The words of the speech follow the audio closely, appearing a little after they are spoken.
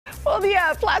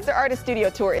Well, the Plaster Artist Studio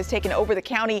Tour is taking over the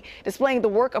county, displaying the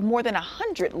work of more than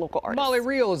 100 local artists. Molly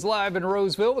Riehl is live in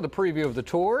Roseville with a preview of the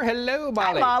tour. Hello,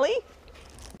 Molly. Hi, Molly.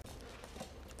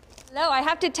 Hello, I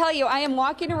have to tell you, I am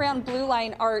walking around Blue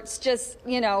Line Arts just,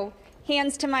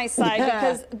 hands to my side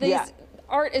because this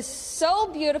art is so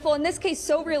beautiful, in this case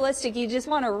so realistic, you just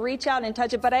want to reach out and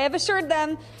touch it, but I have assured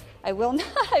them I will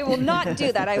not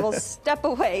do that. I will step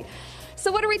away.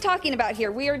 So what are we talking about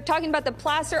here? We are talking about the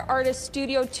Plaster Artist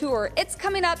Studio Tour. It's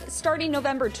coming up starting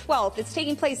November 12th. It's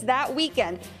taking place that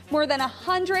weekend. More than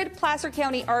 100 Placer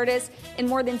County artists in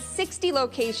more than 60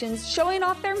 locations showing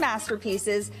off their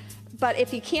masterpieces. But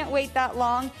if you can't wait that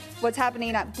long, what's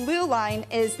happening at Blue Line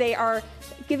is they are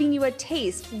giving you a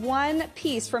taste, one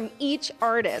piece from each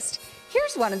artist.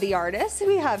 Here's one of the artists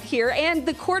we have here and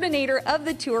the coordinator of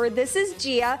the tour. This is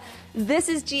Gia. This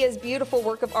is Gia's beautiful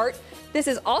work of art. This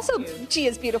is also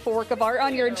Gia's beautiful work of art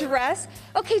on your dress.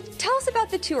 Okay, tell us about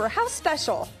the tour. How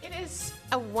special? It is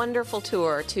a wonderful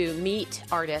tour to meet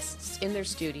artists in their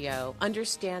studio,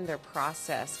 understand their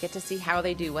process, get to see how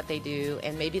they do what they do,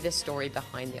 and maybe the story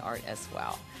behind the art as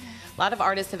well. A lot of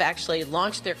artists have actually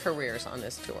launched their careers on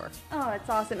this tour. Oh, that's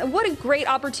awesome. And what a great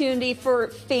opportunity for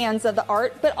fans of the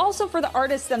art, but also for the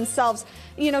artists themselves,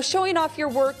 showing off your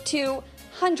work to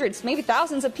hundreds, maybe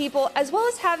thousands of people, as well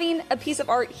as having a piece of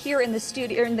art here in the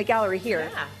studio, in the gallery here.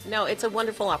 Yeah, no, it's a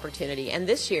wonderful opportunity. And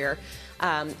this year,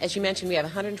 as you mentioned, we have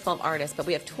 112 artists, but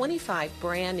we have 25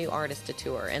 brand new artists to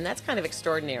tour. And that's kind of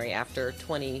extraordinary after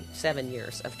 27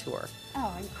 years of tour.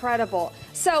 Oh, incredible.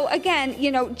 So again,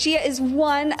 Gia is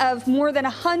one of more than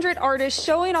 100 artists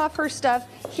showing off her stuff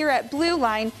here at Blue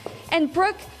Line. And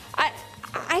Brooke,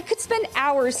 I could spend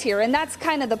hours here, and that's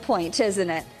kind of the point, isn't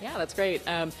it? Yeah, that's great.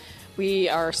 We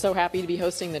are so happy to be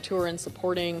hosting the tour and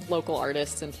supporting local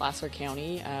artists in Placer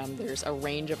County. There's a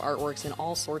range of artworks in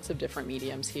all sorts of different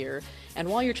mediums here. And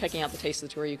while you're checking out the Taste of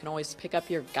the Tour, you can always pick up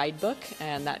your guidebook,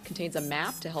 and that contains a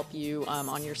map to help you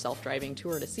on your self-driving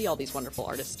tour to see all these wonderful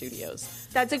artist studios.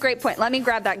 That's a great point. Let me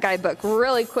grab that guidebook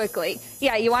really quickly.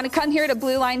 Yeah, you want to come here to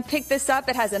Blue Line, pick this up.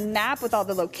 It has a map with all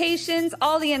the locations,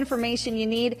 all the information you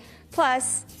need,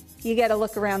 plus you get a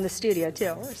look around the studio, too.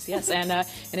 Of course, yes. And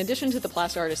in addition to the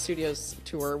Plaster Artist Studios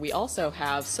tour, we also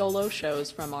have solo shows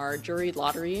from our juried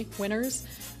lottery winners.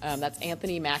 That's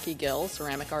Anthony Mackey-Gill,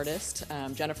 ceramic artist,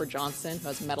 Jennifer Johnson, who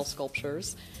has metal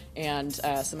sculptures, and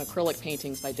some acrylic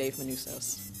paintings by Dave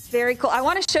Manusos. Very cool. I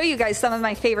want to show you guys some of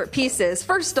my favorite pieces.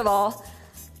 First of all,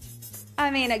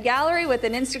 a gallery with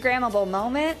an Instagrammable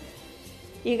moment.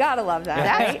 You gotta love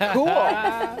that. That's cool.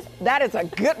 That is a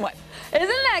good one. Isn't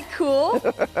that cool?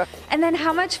 And then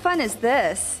how much fun is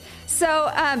this? So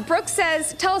Brooke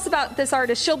says, tell us about this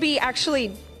artist. She'll be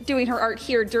actually doing her art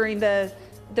here during the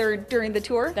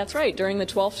tour? That's right. During the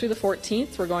 12th through the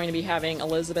 14th, we're going to be having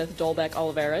Elizabeth Dolbeck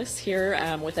Oliveras here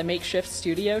with a makeshift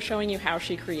studio showing you how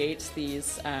she creates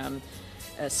these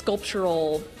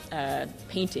sculptural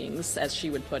paintings, as she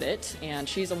would put it. And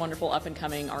she's a wonderful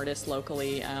up-and-coming artist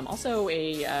locally, also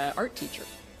a art teacher.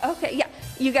 Okay, yeah.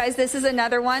 You guys, this is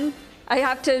another one. I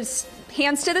have to,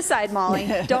 hands to the side, Molly.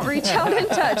 Don't reach out and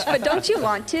touch, but don't you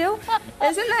want to?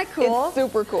 Isn't that cool? It's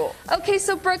super cool. Okay,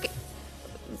 so Brooke,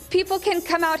 people can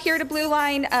come out here to Blue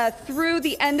Line through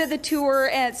the end of the tour.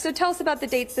 And so tell us about the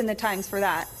dates and the times for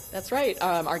that. That's right.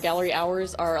 Our gallery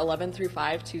hours are 11 through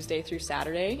 5, Tuesday through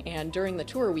Saturday. And during the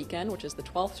tour weekend, which is the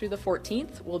 12th through the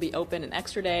 14th, we'll be open an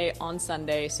extra day on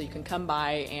Sunday, so you can come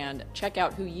by and check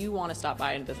out who you want to stop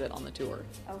by and visit on the tour.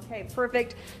 Okay,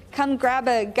 perfect. Come grab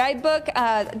a guidebook.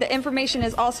 The information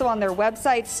is also on their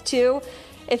websites, too.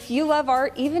 If you love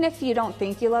art, even if you don't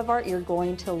think you love art, you're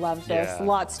going to love this. Yeah.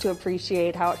 Lots to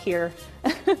appreciate out here.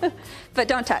 But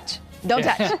don't touch. Don't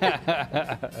touch. That's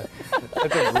a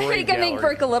great I think I make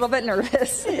Brooke a little bit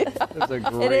nervous. That's a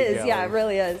great It is, gallery. yeah, it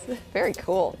really is. Very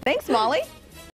cool. Thanks, Molly.